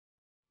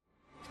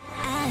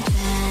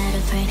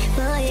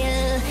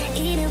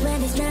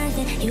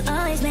you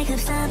always make up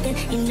something.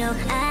 You know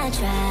I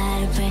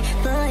try to pray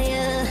for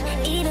you.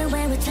 Even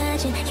when we're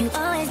touching, you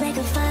always make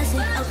a fuss.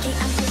 Okay,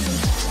 I'm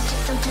patient,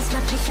 don't test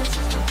my patience.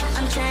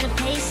 I'm trying to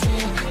pace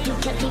it. You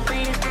kept me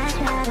waiting, I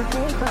try to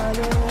pray for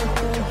you.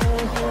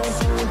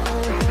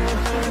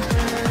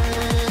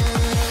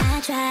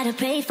 I try to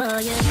pray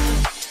for you.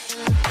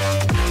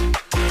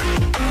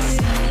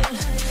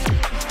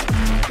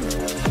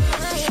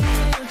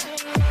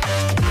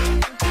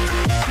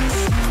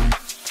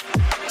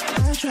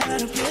 Try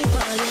to play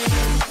for you.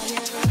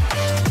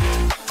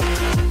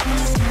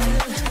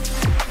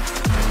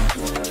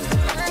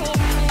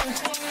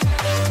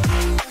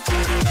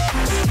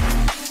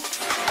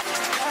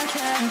 I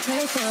try to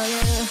play for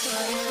you,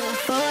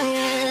 for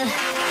you,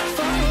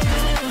 for you.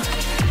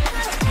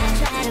 I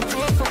try to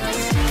play for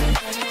you,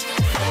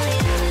 for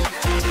you.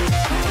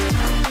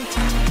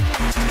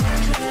 I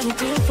try to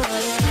play for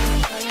you,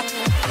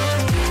 for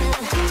you.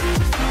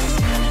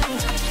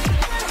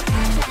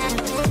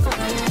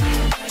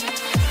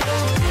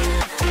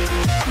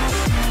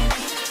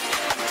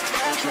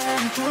 I try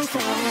to play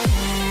for you.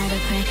 I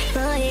pray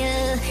for you,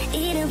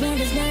 even when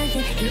there's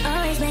nothing, you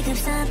always make up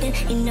something.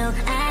 You know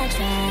I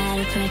try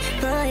to pray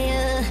for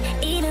you,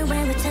 even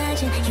when we're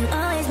touching, you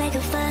always make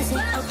a fuss.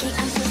 Okay,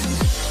 I'm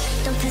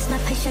patient, don't test my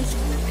patience.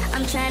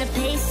 I'm trying to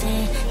pace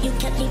it. You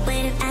kept me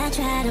waiting, I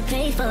try to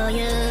pray for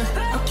you.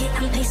 Okay,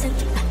 I'm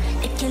patient,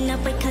 it cannot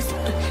wait 'cause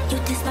you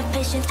test my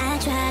patience. I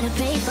try to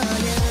pray for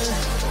you,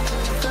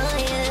 for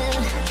you,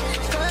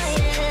 for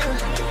you.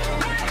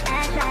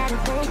 I try to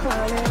pray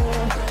for you.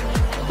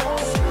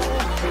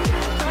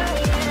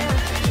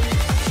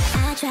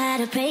 I try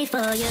to pray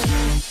for you.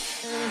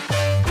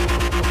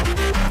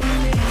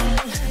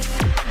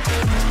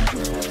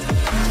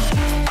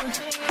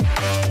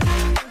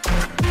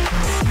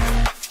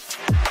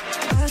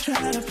 I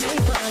try to pray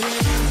for you.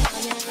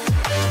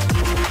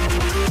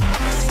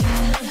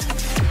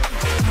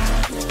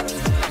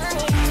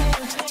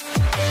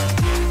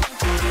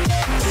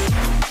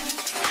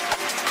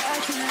 I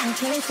try to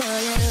pray for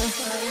you,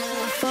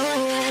 for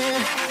you,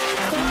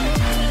 for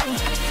you.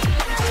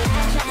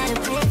 I try to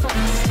pray for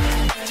you.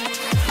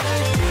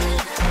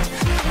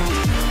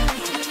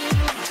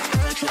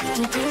 I try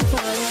to pray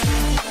for you.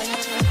 I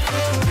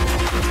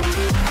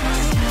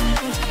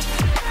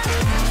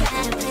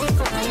try to pray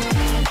for you.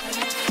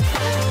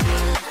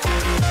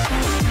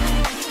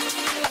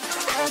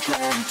 I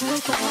try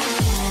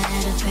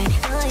to pray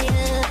for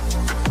you,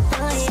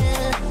 for you,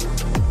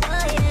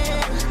 for you.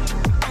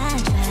 I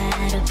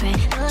try to pray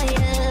for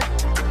you,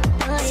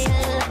 for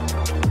you,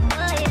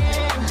 for you.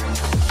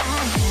 I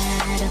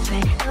try to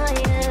pray for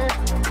you,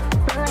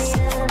 for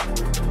you,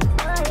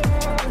 for you.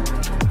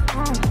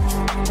 I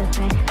try to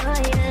pray for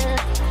you,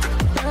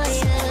 for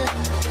you.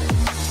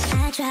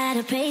 I try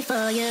to pray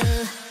for you.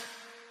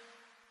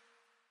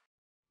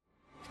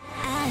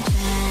 I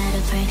try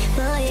to pray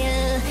for you,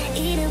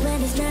 even when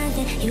there's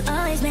nothing, you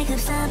always make up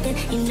something.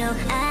 You know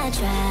I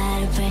try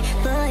to pray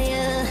for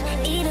you,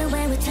 even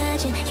when we're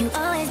touching, you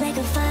always make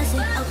a fuss.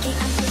 Okay,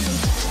 I'm patient,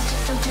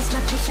 don't test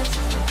my patience.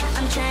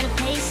 I'm trying to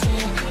pace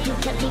it. You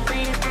kept me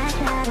waiting, I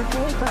try to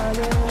pray for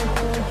you.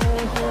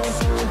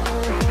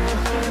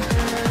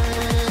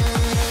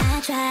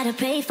 I try to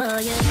pray for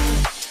you.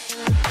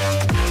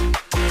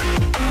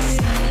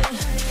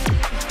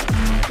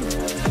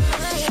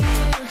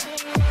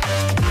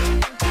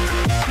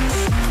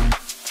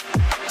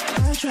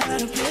 I try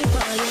to pray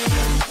for you.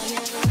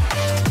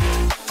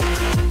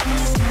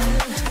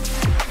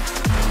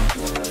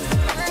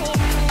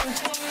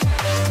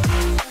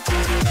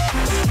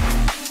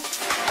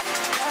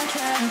 I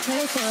try to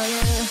pray for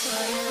you,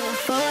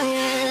 for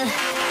you,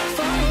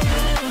 for you.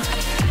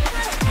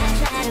 I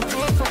try to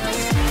pray for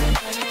you,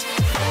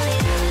 for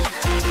you.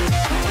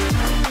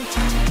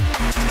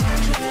 I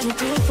try to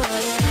pray for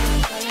you,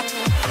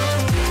 for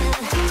you.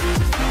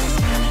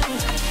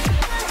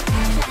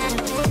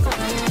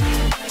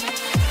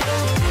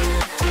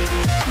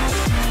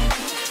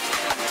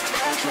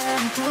 I try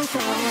to pray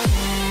for you.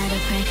 I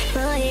pray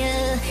for you,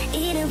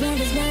 even when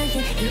there's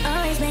nothing, you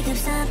always make up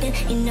something.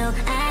 You know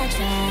I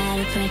try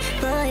to pray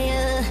for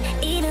you,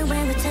 even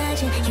when we're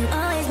touching, you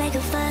always make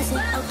a fuss.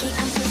 Okay,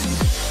 I'm patient,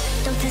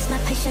 don't test my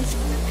patience.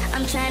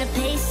 I'm trying to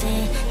pace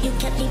it. You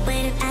kept me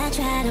waiting, I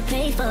try to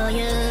pray for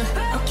you.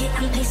 Okay,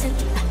 I'm patient,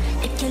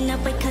 it cannot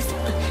wait 'cause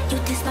you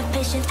test my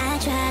patience. I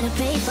try to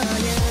pray for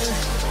you,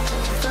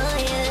 for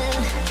you,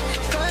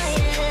 for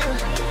you.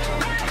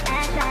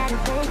 I try to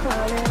pray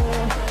for you.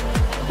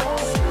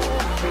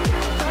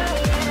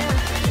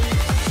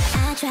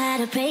 I try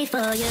to pray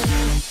for you.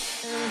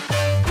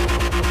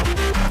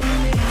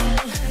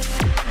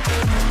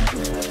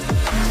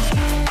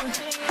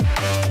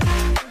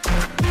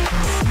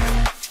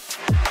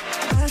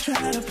 I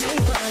try to pray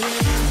for you.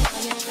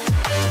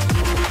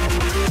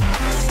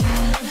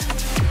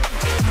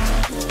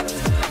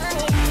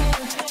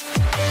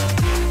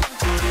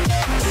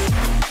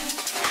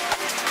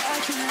 I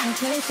try to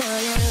pray for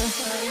you,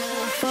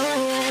 for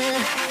you,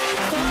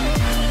 for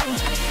you.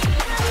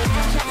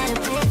 I try to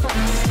pray for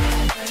you.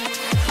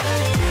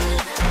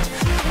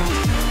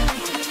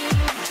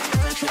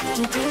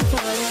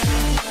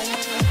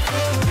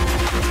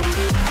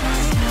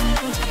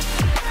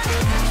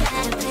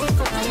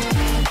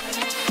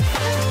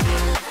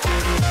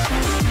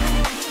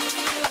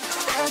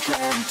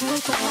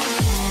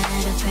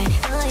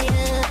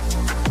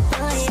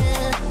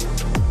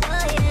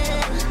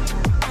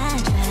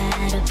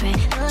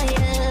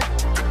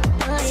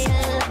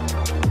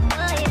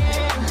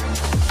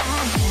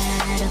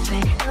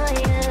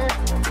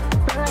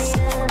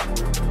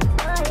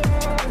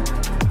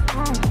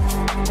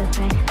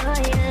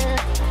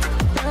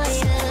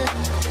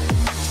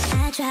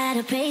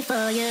 Pray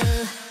for you.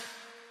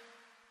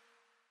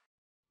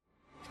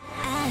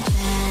 I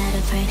try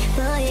to pray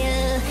for you.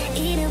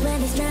 Even when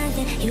there's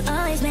nothing, you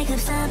always make up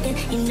something.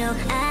 You know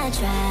I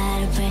try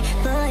to pray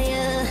for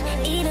you.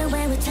 Even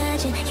when we're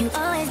touching, you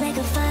always make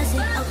a fuss.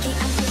 Okay,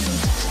 I'm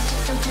patient.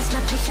 Don't test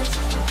my patience.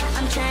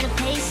 I'm trying to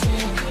pace it.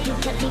 You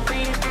kept me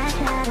waiting. I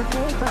try to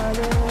pray for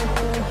you.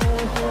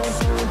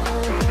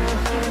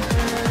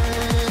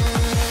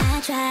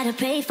 I try to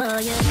pray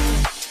for you.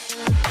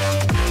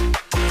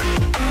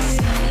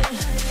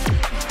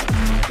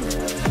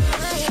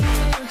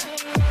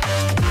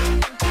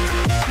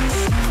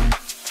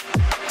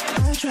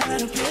 Try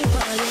to play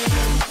for you.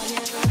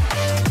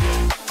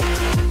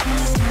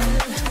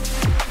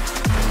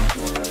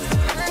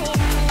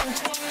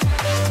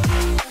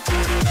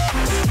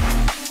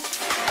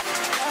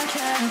 I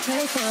try to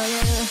pray for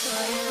you,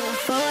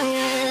 for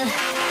you,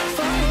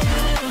 for you.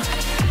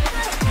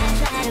 I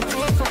try to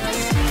pray for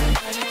you,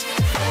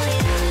 for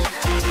you.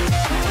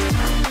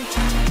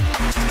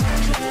 I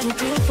try to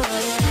pray for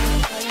you.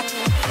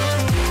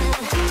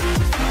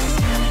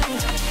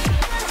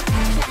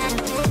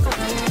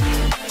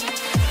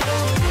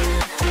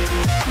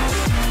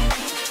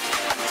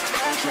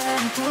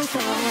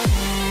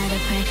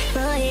 Pray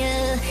for you,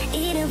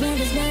 even when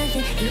there's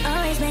nothing, you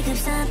always make up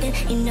something.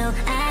 You know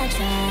I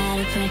try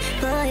to pray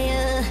for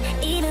you,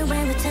 even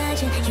when we're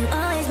touching, you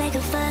always make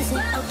a fuss.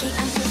 Okay,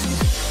 I'm patient.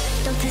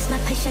 Don't test my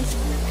patience.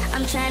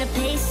 I'm trying to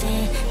pace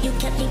it. You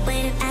kept me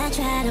waiting. I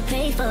try to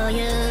pray for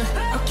you.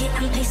 Okay,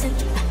 I'm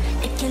patient.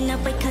 It cannot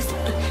wait 'cause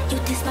you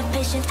test my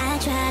patience. I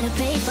try to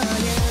pray for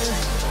you,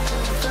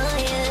 for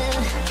you,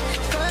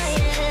 for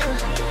you.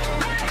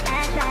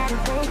 I try to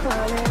pray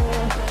for you.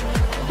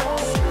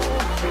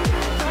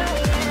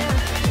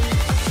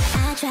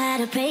 I try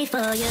to pray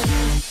for you.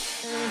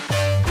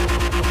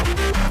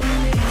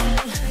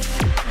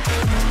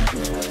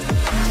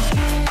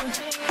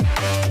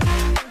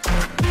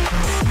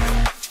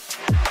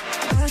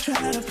 I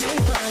try to pray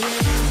for you.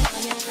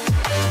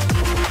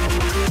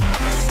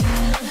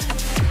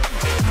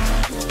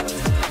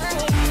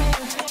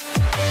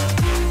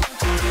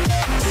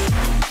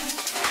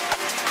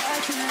 I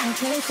try to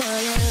pray for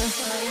you,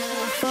 for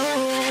you,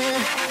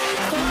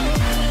 for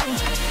you.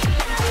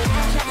 I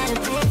try to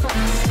pray for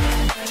you.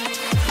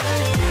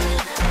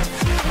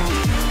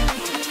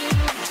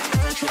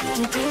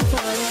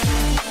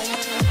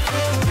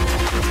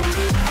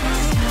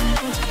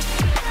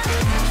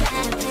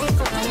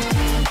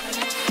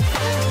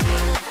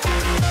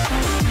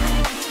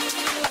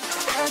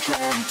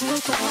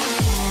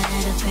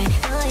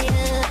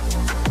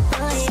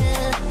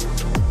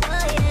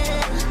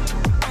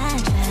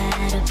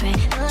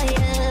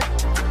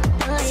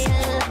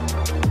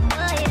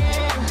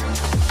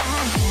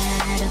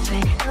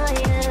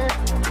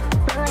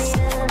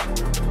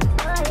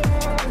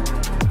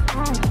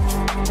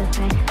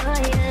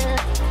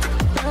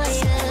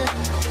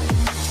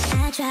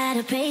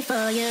 Pray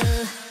for you.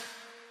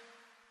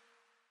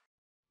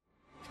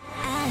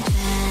 I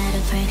try to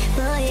pray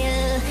for you.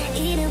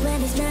 Even when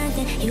there's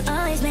nothing, you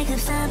always make up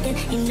something.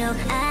 You know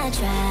I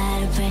try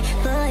to pray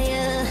for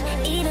you.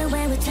 Even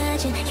when we're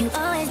touching, you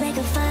always make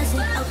a fuss.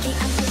 Okay,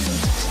 I'm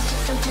patient.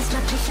 Don't test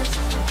my patience.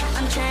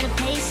 I'm trying to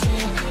pace it.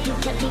 You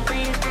kept me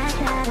waiting. I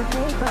try to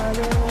pray for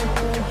you.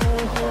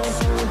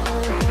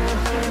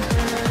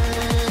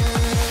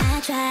 I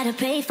try to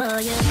pray for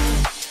you.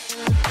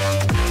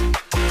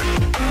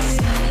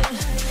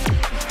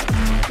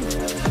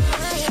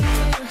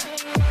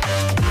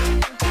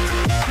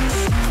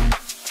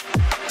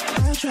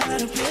 Try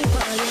to pray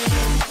for you.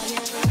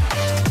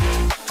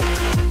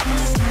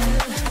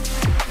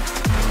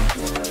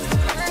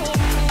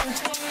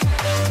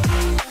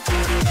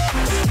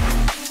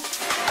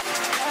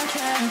 I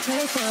try to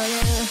pray for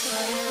you,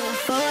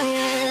 for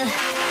you,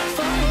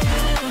 for you.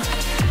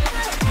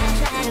 I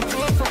try to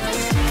pray for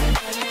you,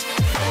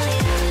 for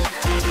you.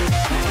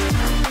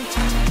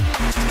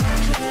 I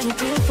try to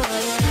pray for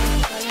you.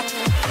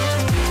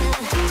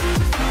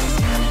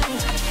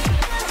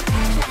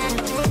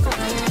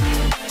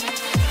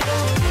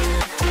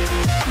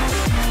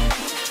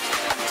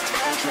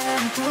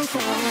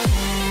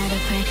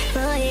 Pray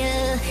for you,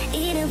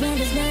 even when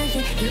there's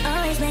nothing, you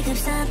always make up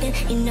something.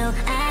 You know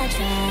I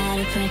try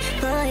to pray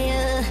for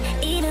you,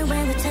 even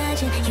when we're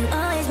touching, you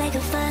always make a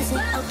fuss.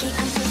 Okay,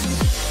 I'm patient.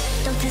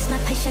 Don't test my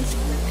patience.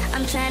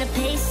 I'm trying to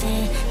pace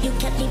it. You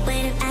kept me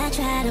waiting. I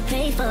try to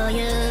pray for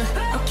you.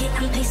 Okay,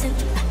 I'm patient.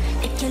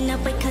 It cannot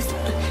wait 'cause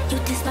you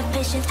test my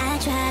patience. I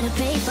try to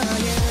pray for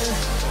you,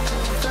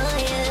 for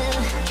you,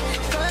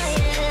 for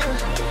you.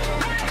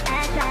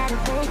 I try to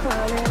pray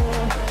for you.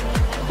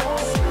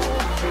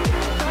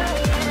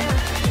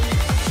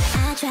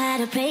 I try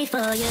to pray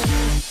for you.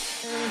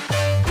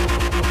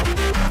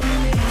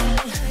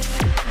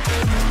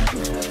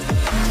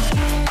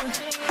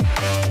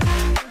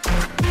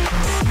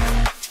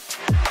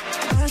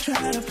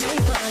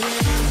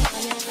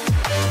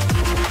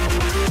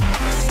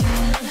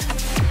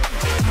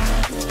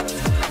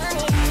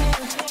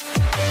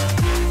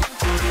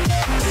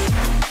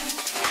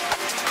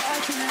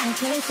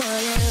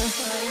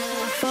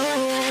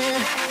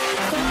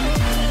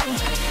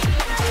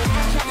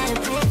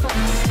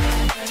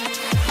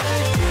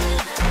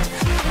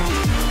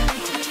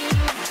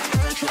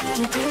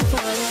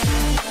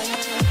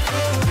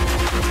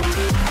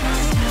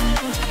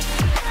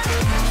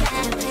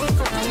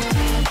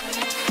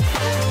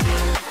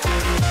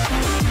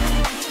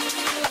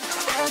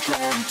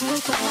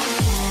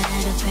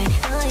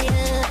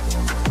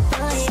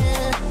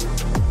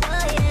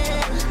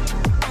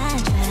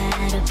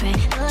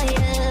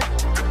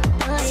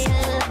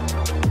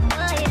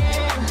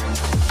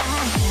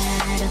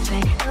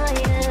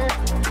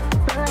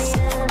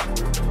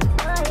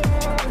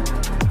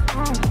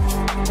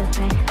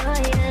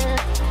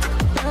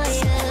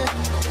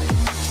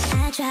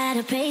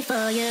 Pray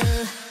for you.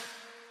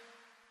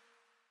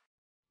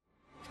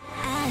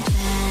 I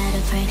try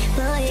to pray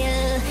for you.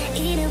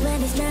 Even when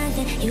there's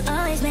nothing, you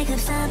always make up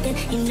something.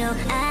 You know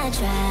I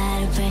try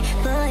to pray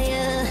for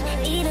you.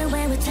 Even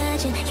when we're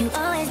touching, you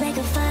always make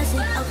a fuss.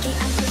 Okay,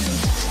 I'm pushing.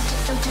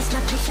 Don't test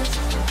my patience.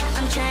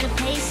 I'm trying to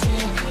pace it.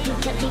 You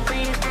kept me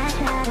waiting. I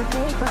try to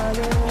pray for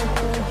you.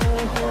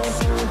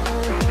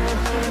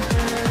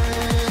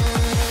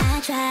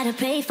 I try to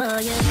pray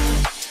for you.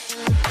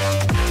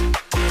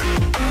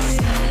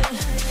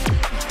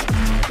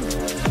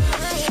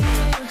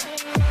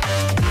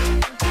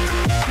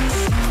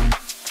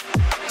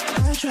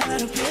 Try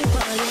to pray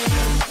for you.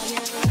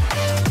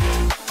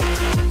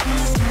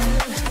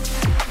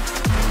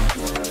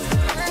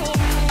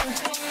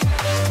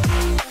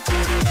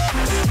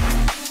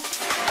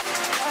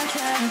 I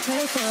try to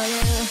pray for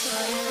you,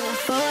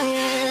 for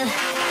you,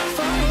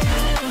 for you.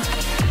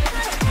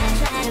 I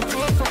try to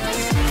pray for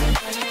you,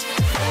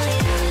 for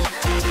you.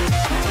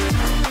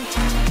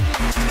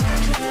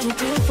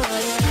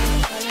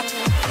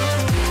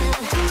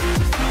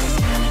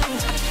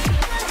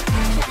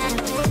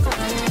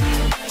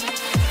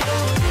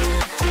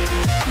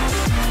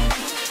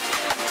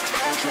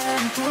 I try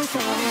to pray for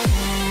you.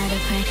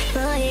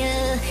 For you,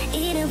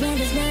 even when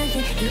there's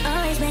nothing, you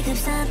always make up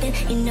something.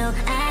 You know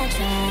I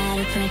try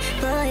to pray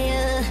for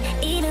you.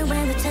 Even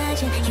when we're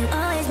touching, you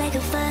always make a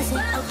fuss.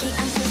 Okay,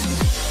 I'm pushing.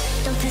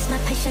 Don't test my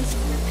patience.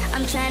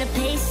 I'm trying to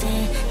pace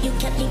it. You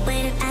kept me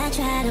waiting. I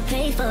try to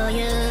pray for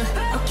you.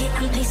 Okay,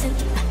 I'm pacing.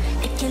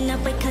 It cannot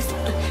wait 'cause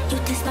you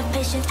test my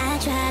patience. I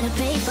try to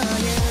pray for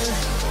you,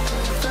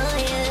 for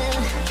you,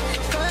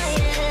 for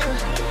you.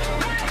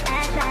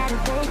 I try to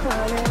pray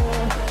for you.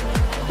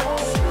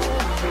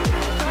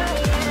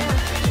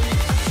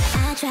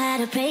 Try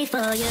to pray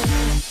for you.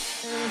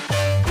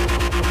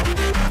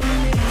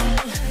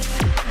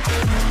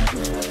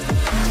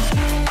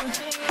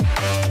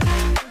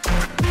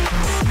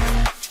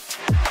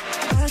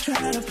 I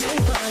try to pray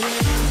for you.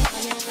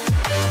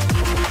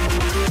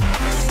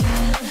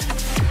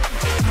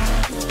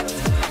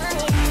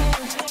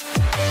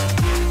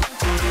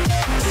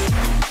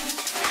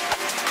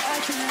 I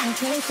try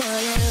to pray for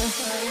you,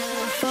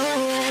 for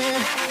you,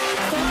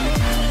 for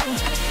you.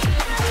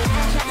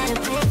 I try to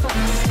pray for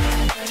you.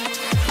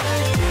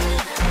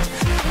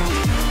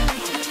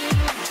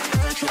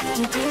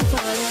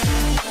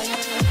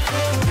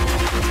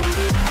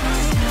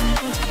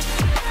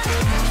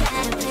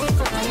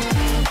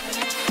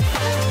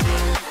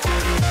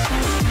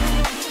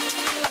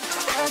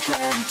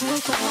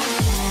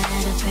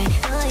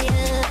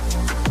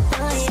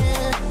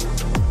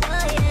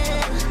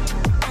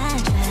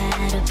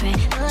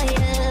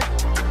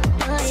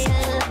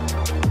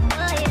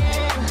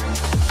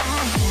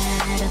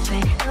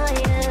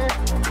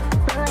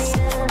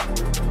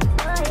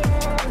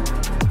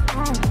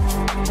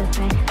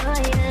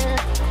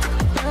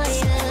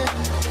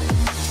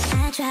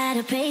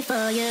 Pray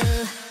for you.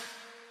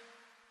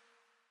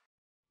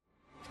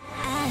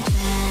 I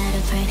try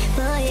to pray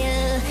for you.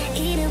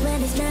 Even when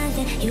there's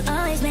nothing, you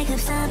always make up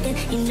something.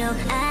 You know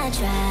I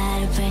try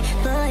to pray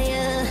for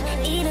you.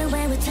 Even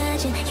when we're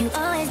touching, you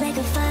always make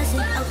a fuss.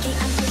 Okay,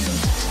 I'm pushing.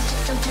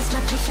 Don't test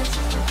my patience.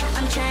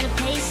 I'm trying to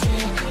pace it.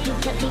 You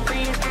kept me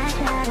waiting. I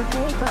try to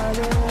pray for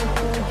you.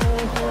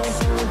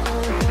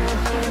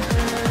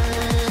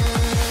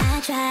 I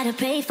try to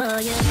pray for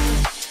you.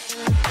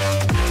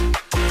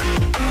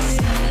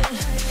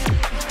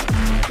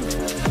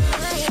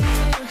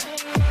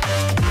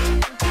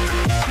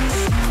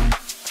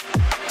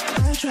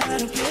 Try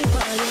to pray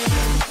for you.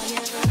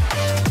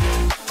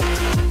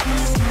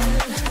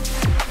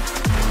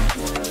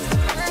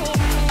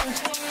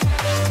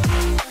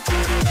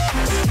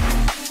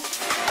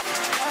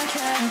 I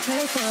try to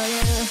pray for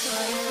you,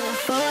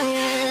 for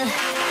you,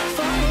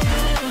 for you.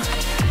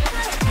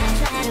 I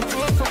try to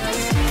pray for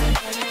you,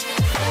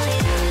 for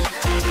you.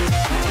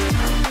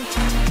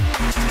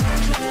 I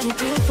try to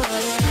pray for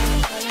you,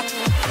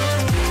 for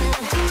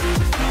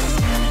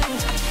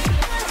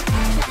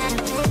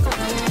you.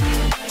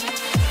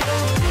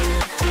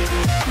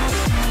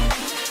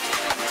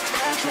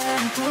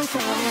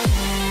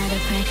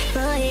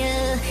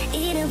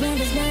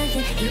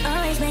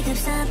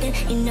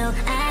 know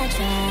I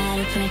try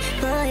to pray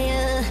for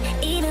you.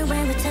 Even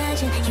when we're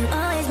touching, you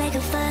always make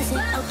a fuss.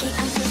 Okay,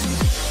 I'm patient.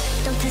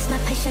 Don't test my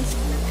patience.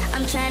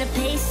 I'm trying to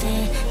pace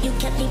it. You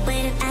kept me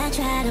waiting. I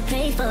try to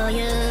pray for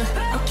you.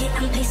 Okay,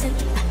 I'm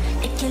patient.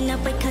 It cannot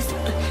wait 'cause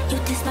you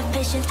test my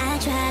patience. I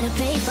try to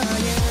pray for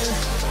you,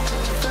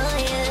 for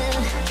you,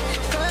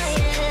 for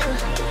you.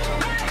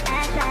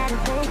 I try to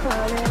pray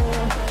for you,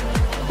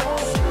 for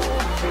you,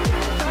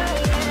 for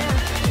you.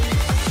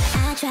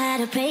 I try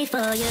to pray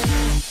for you.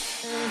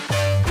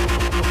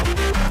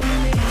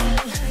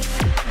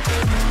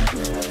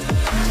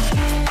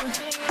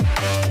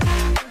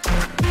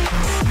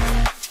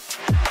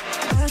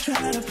 I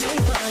try to pray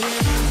for you.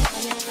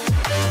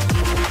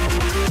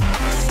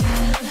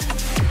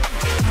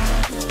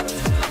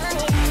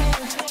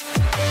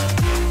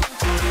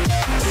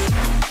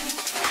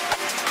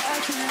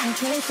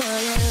 Pray for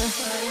you,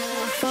 for you,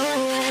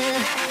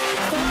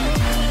 for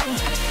you.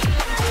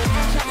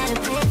 I try to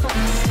pray for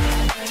you,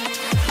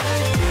 for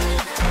you.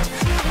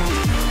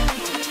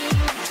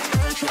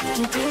 I try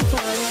to pray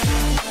for you,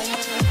 for you.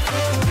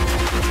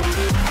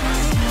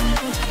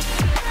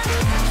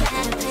 I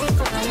try to pray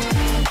for you,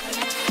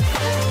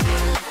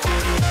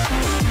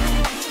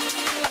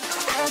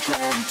 I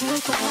try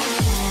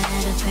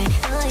to pray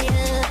for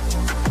you,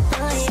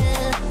 for you,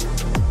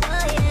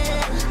 for you.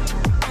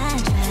 I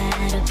try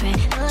to pray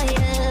for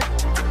you,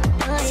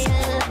 for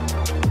you,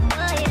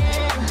 for you.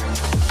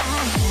 I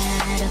try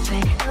to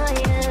pray for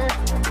you,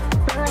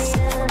 for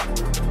you,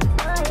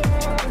 for you.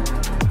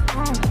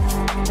 I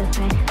try to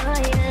pray for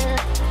you,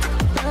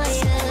 for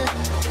you.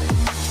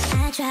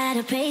 I try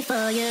to pray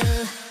for you.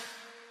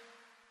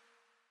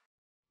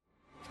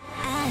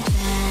 I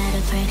try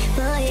to pray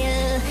for you,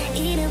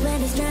 even when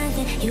there's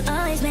nothing. You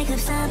always make up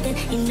something.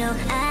 You know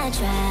I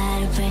try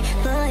to pray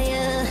for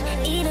you,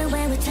 even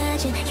when we're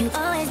touching. You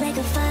always make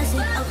a fuss.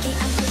 Okay,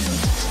 I'm patient.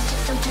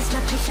 Don't test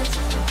my patience.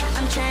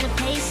 I'm trying to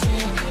pace it.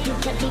 You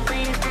kept me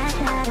waiting. I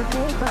try to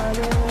pray for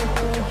you.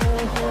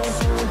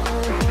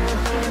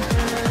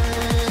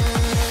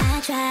 I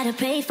try to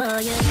pray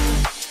for you.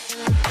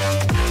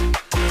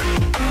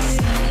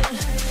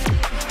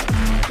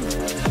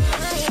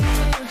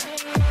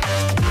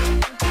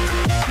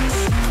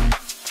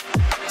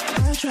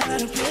 I try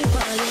to pray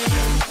for you.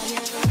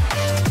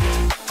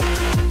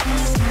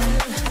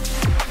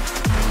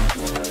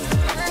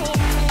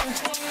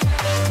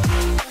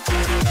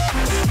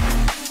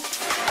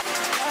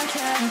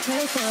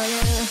 Pray for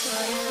you,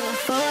 for you,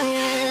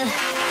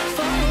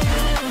 for you.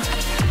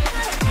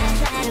 I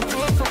try to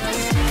pray for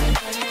you,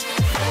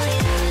 for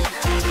you.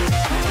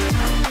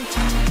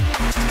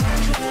 I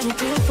try to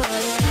pray for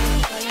you,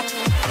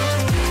 for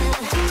you.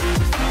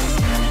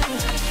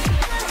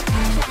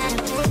 I try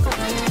to pray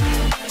for you,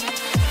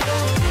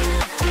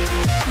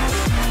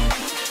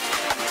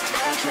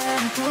 I try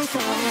to pray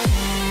for you. I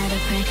try to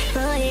pray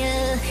for you,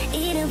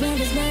 even when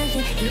there's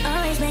nothing. You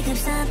always make up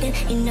something.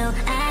 You know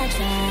I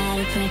try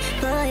to pray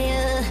for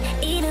you,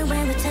 even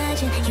when we're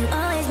touching. You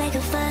always make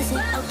a fuss.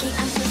 Okay,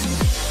 I'm patient.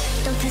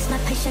 Don't test my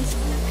patience.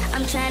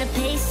 I'm trying to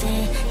pace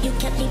it. You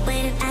kept me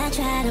waiting. I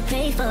try to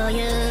pray for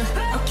you.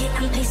 Okay,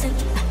 I'm patient.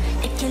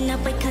 It cannot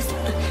wait 'cause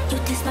you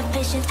test my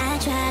patience. I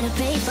try to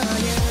pray for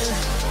you,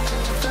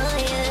 for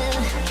you,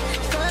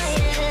 for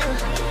you.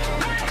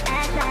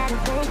 I try to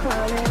pray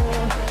for you,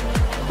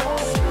 for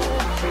you,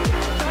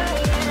 for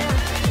you.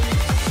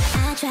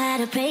 I try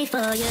to pray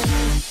for you.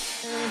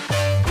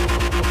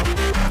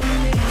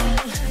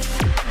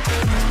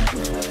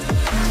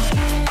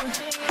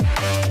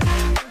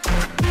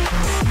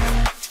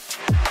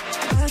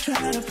 I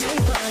try to pray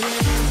for you.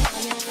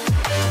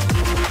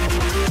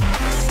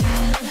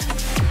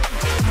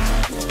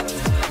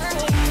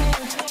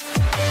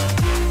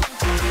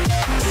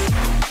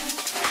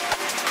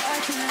 I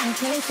try to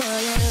pray for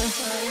you,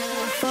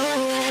 for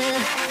you,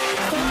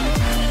 for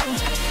you.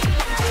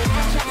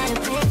 I try to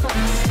pray for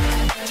you,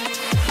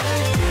 for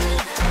you.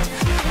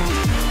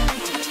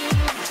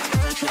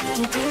 I try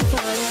to pray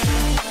for you,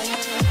 for you.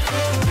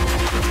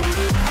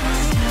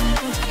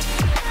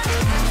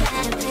 I try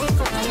to pray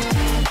for you.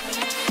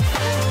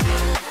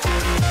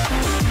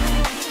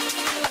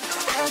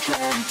 I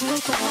try to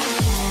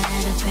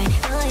pray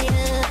for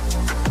you,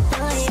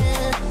 for you,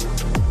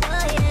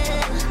 for you.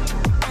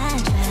 I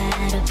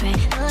try to pray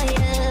for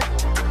you,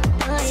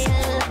 for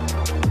you,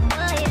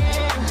 for you.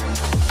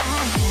 I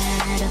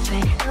try to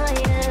pray for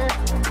you,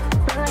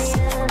 for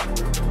you,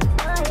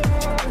 for you.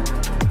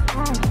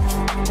 I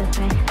try to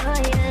pray for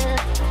you,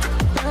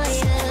 for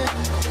you.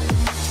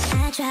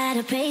 I try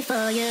to pray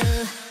for you.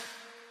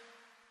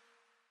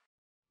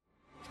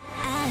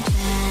 I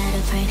try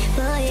to pray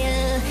for you,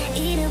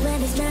 even when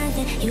there's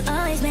nothing. You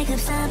always make up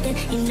something.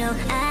 You know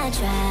I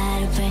try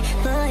to pray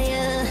for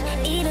you,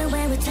 even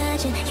when we're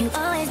touching. You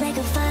always make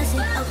a fuss.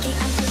 Okay,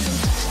 I'm patient.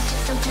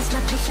 Don't test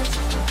my patience.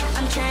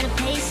 I'm trying to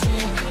pace it.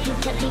 You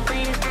kept me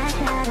waiting. I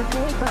try to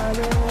pray for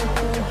you.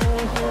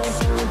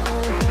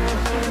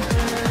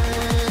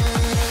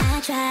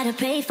 I try to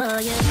pray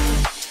for you.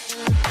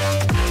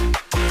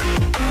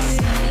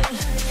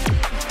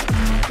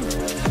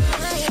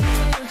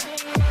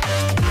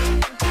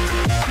 I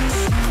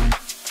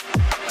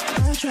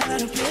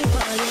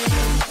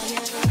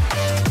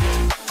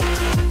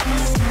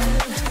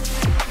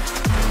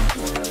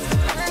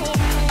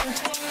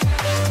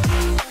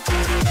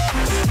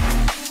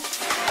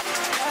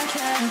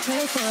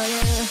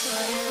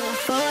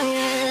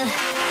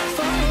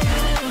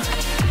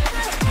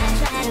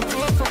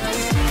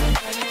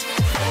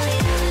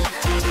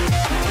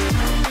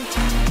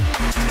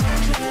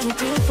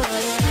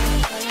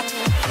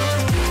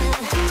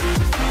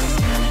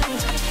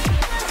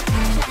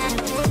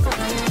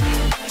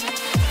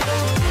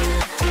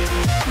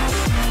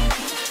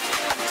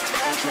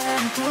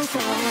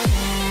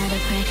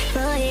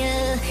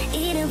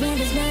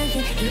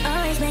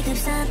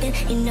something.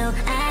 You know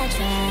I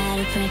try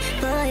to pray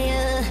for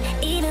you.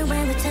 Even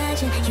when we're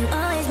touching, you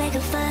always make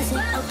a fuss.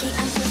 Okay,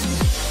 I'm pushing.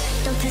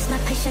 Don't test my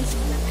patience,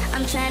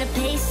 I'm trying to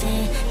pace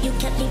it. You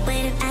kept me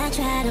waiting, I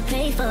try to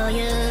pray for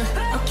you.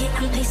 Okay,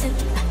 I'm pacing,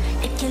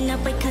 it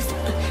cannot wait cause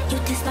you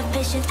test my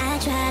patience, I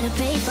try to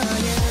pray for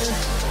you.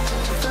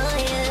 For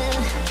you,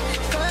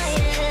 for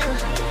you,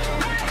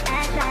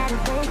 I try to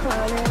pray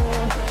for you.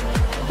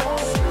 For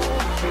you,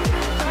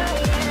 for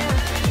you,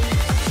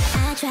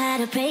 I try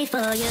to pray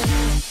for you.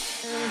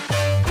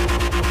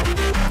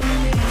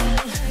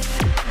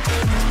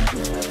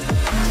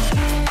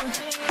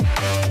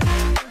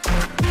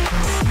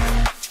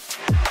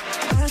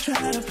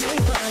 Try to play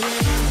for you.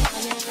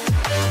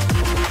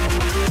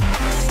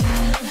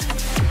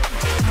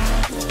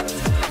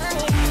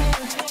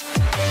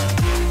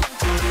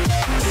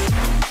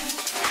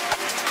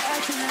 I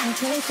try to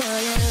play for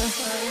you.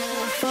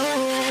 For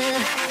you.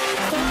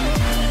 For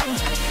you.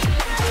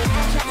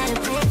 I try to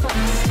play for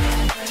you.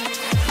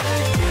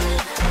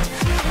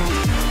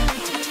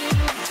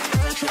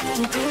 I try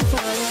to play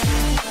for you.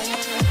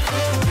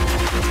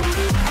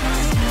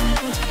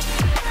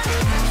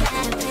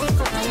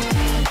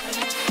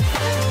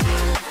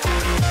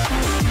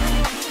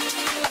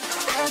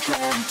 I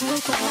try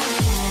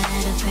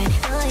to pray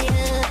for you,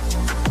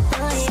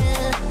 for you,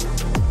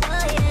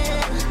 for you.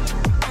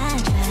 I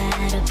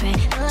try to pray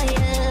for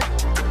you,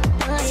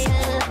 for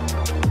you,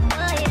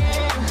 for you.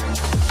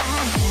 I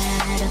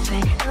try to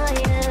pray for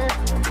you,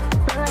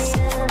 for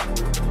you,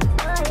 for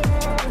you.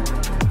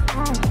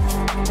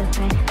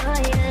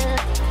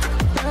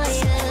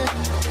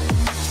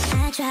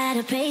 I try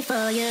to pray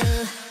for you, for you.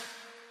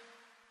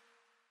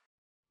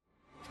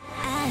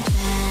 I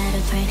try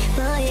to pray for you.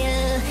 For you,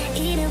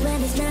 even when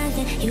there's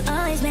nothing, you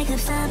always make up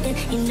something.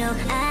 You know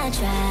I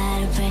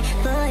try to pray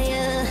for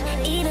you.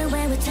 Even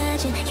when we're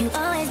touching, you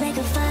always make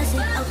a fuss.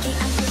 Okay,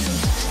 I'm pushing.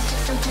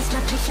 Don't test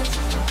my patience,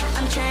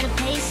 I'm trying to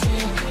pace it.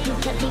 You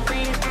kept me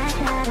waiting, I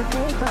try to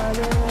pray for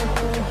you.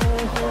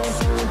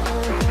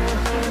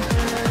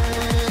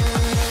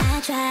 I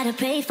try to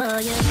pray for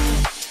you.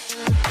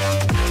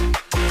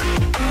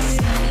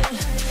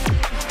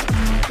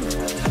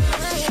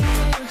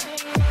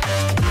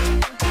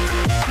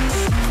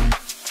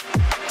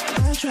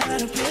 Try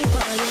to play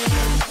for you.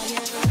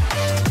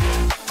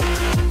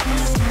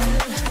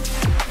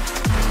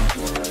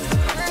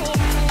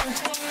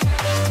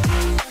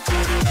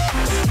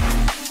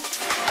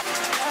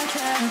 I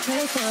try to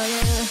play for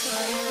you,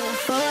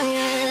 for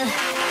you,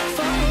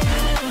 for you.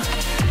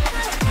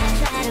 I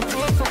try to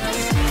play for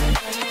you,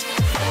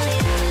 for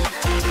you.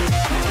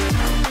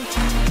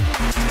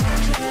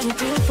 I try to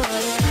play for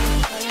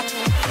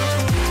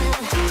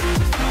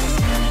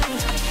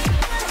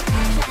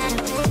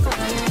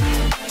you.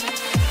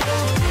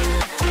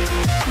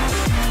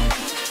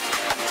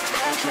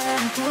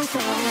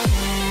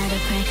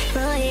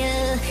 For you,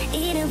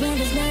 even when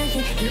there's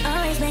nothing, you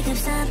always make up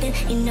something.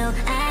 You know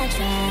I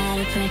try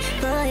to pray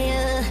for you.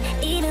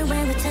 Even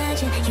when we're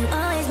touching, you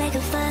always make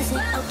a fuss.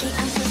 Okay,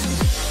 I'm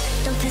pacing.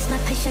 Don't test my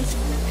patience,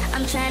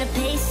 I'm trying to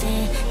pace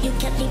it. You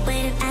kept me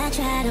waiting, I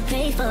try to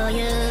pray for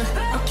you.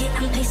 Okay,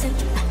 I'm pacing,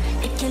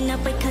 it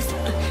cannot wait cause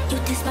you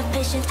test my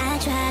patience, I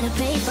try to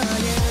pray for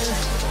you.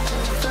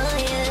 For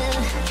you,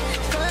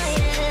 for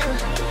you,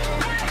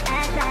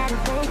 I try to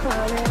pray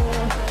for you.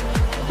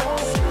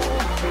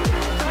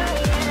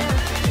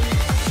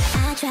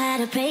 Try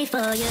to pray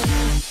for you.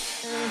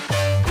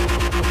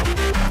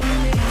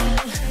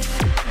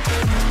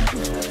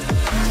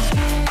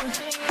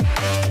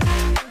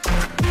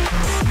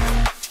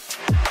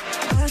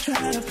 I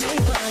try to pray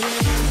for you.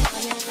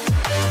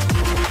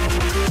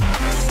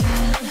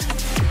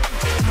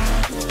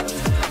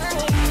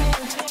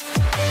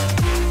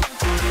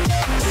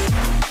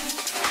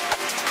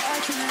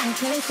 I try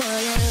to pray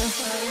for you.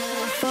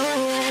 For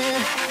you.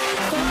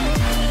 For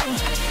you.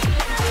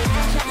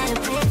 I try to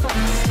pray for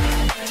you.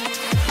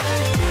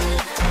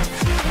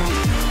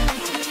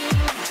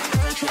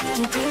 I try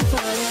to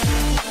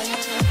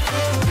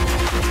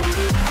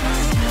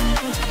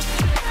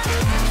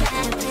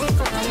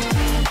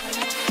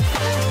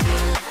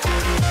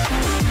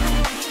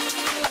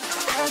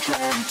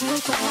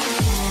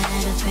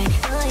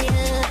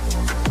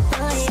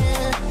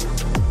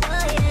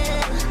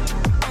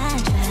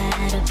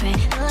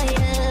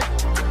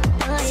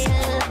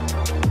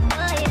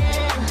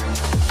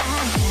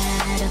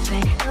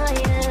pray for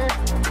you.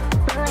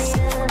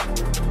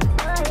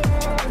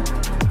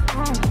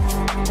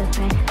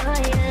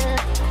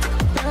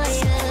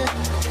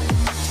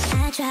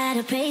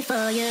 to pray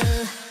for you.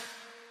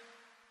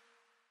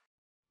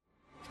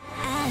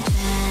 I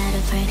try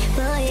to pray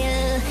for you.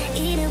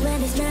 Even when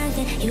there's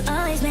nothing, you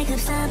always make up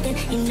something.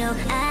 You know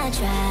I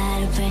try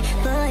to pray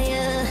for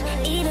you.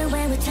 Even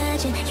when we're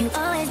touching, you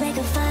always make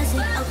a fuss.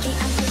 Okay,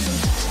 I'm pushing.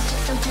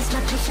 Don't test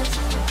my patience,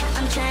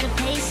 I'm trying to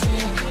pace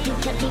it. You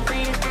kept me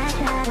waiting, I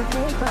try to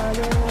pray for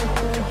you.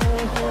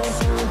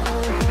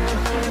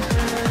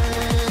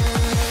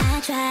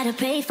 I try to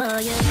pray for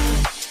you.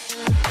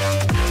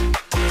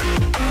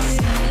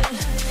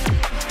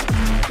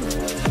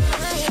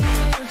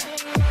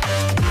 I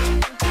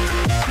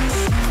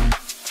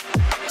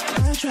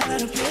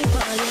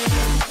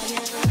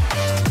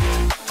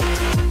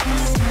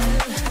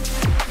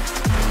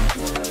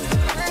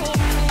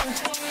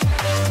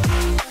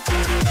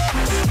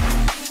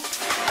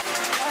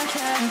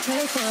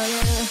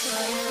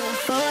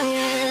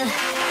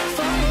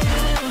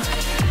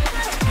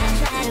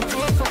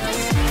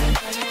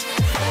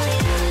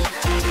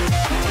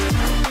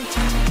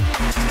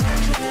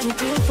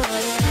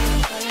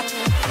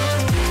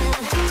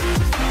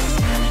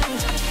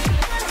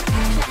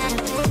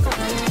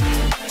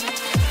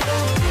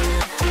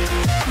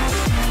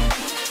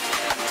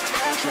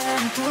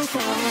pray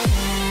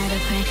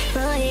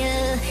for you,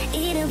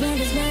 even when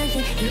there's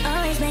nothing, you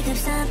always make up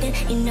something.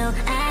 You know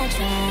I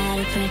try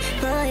to pray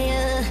for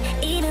you,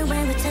 even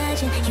when we're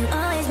touching, you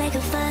always make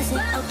a fuss.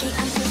 Okay,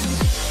 I'm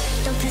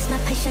patient, don't test my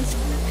patience,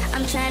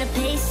 I'm trying to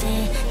pace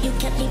it. You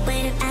kept me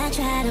waiting, I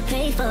try to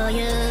pray for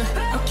you.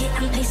 Okay,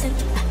 I'm patient,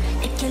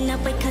 it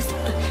cannot wait 'cause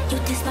you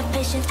test my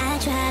patience. I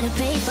try to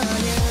pray for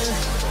you,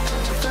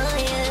 for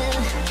you,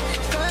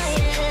 for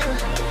you.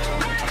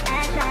 I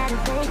try to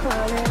pray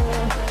for you.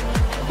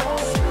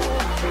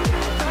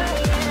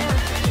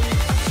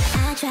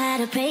 Try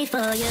to pray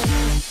for you.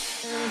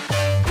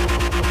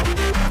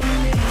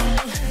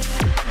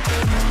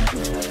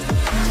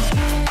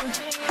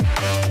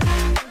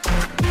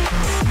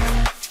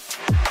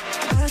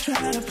 I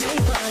try to pray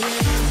for you.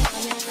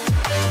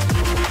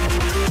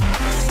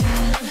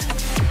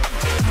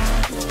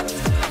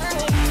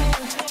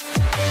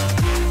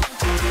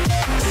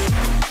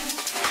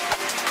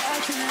 I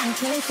try to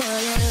pray for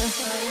you,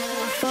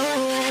 for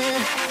you,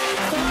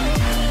 for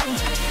you.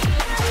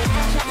 I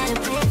try to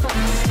pray for you.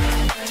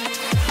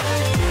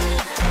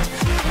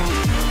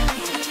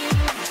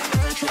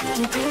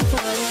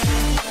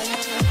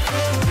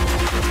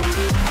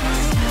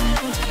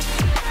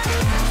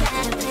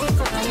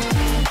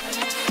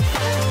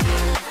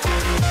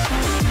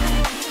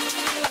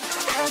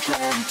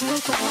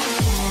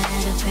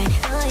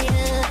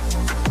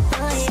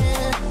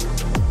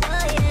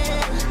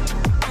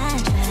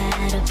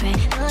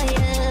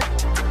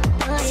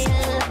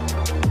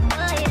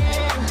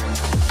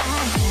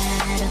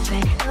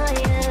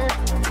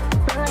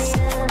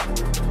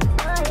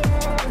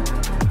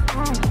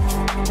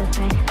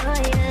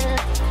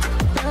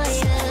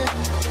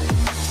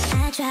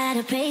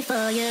 Pray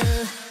for you.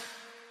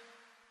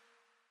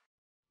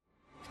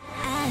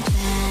 I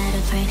try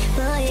to pray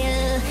for you,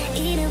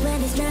 even when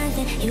there's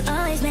nothing, you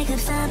always make up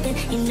something.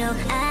 You know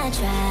I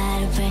try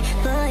to pray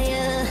for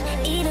you,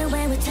 even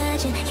when we're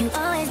touching, you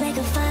always make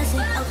a fuss.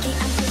 Okay,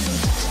 I'm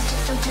patient,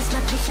 don't test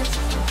my patience,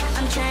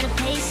 I'm trying to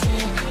pace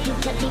it. You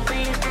kept me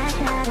waiting, I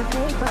try to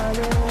pray for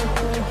you.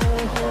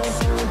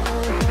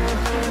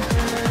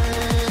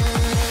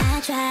 I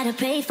try to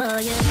pray for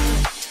you.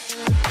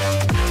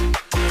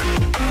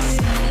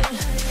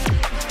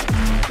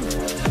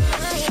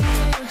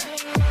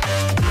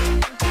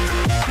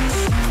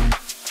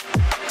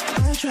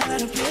 Try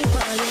to pray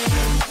for you.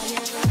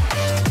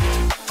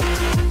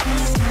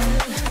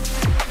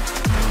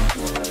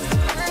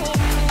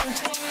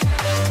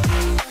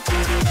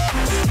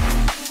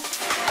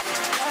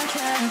 I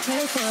try to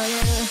pray for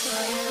you,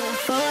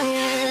 for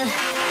you,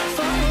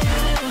 for you.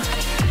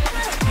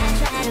 I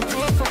try to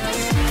pray for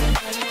you,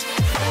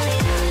 for you.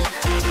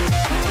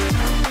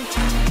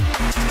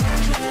 I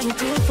try to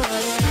pray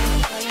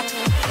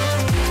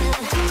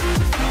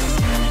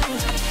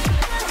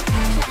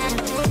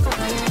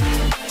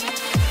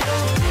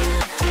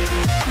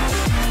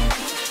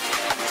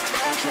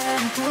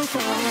for you,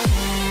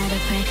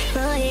 pray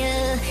for you,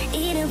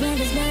 even when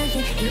there's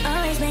nothing, you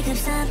always make up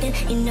something.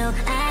 You know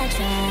I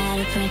try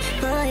to pray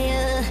for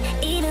you,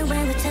 even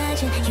when we're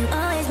touching, you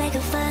always make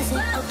a fuss.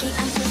 Okay,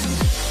 I'm patient,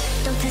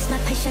 don't test my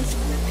patience,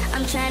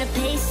 I'm trying to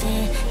pace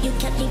it. You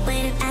kept me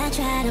waiting, I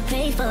try to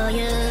pray for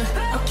you.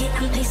 Okay,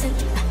 I'm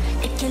patient,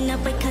 it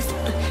cannot wait 'cause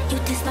you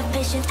test my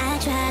patience. I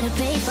try to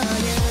pray for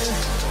you,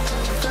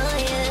 for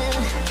you,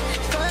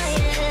 for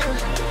you.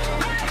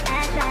 I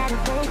try to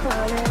pray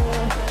for you.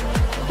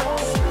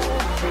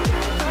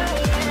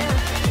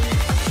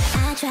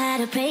 Try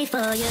to pray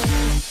for you.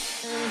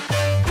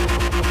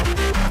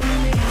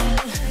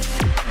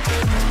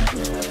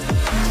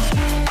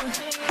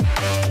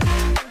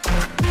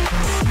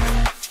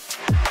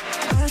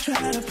 I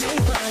try to pray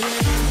for you.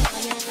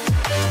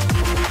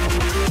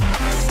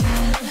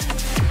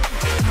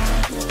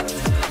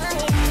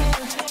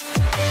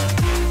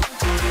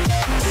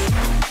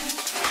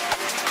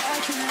 I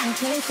try to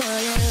pray for you,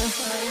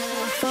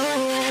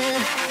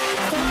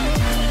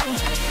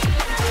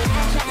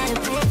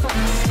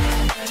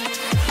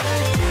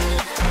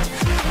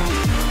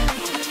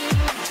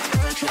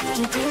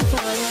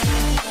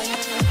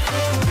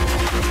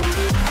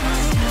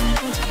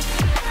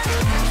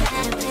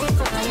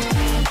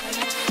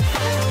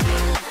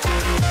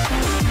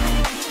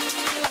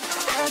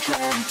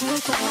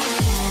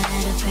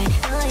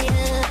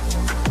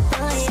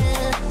 for you,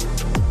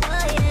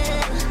 for you.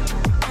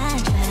 I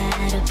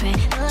try to pray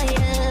for you.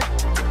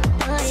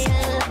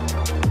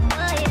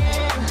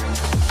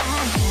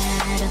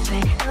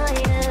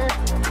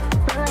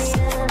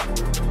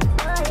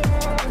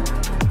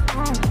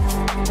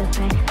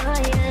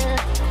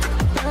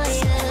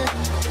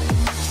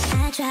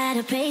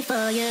 Pray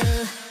for you.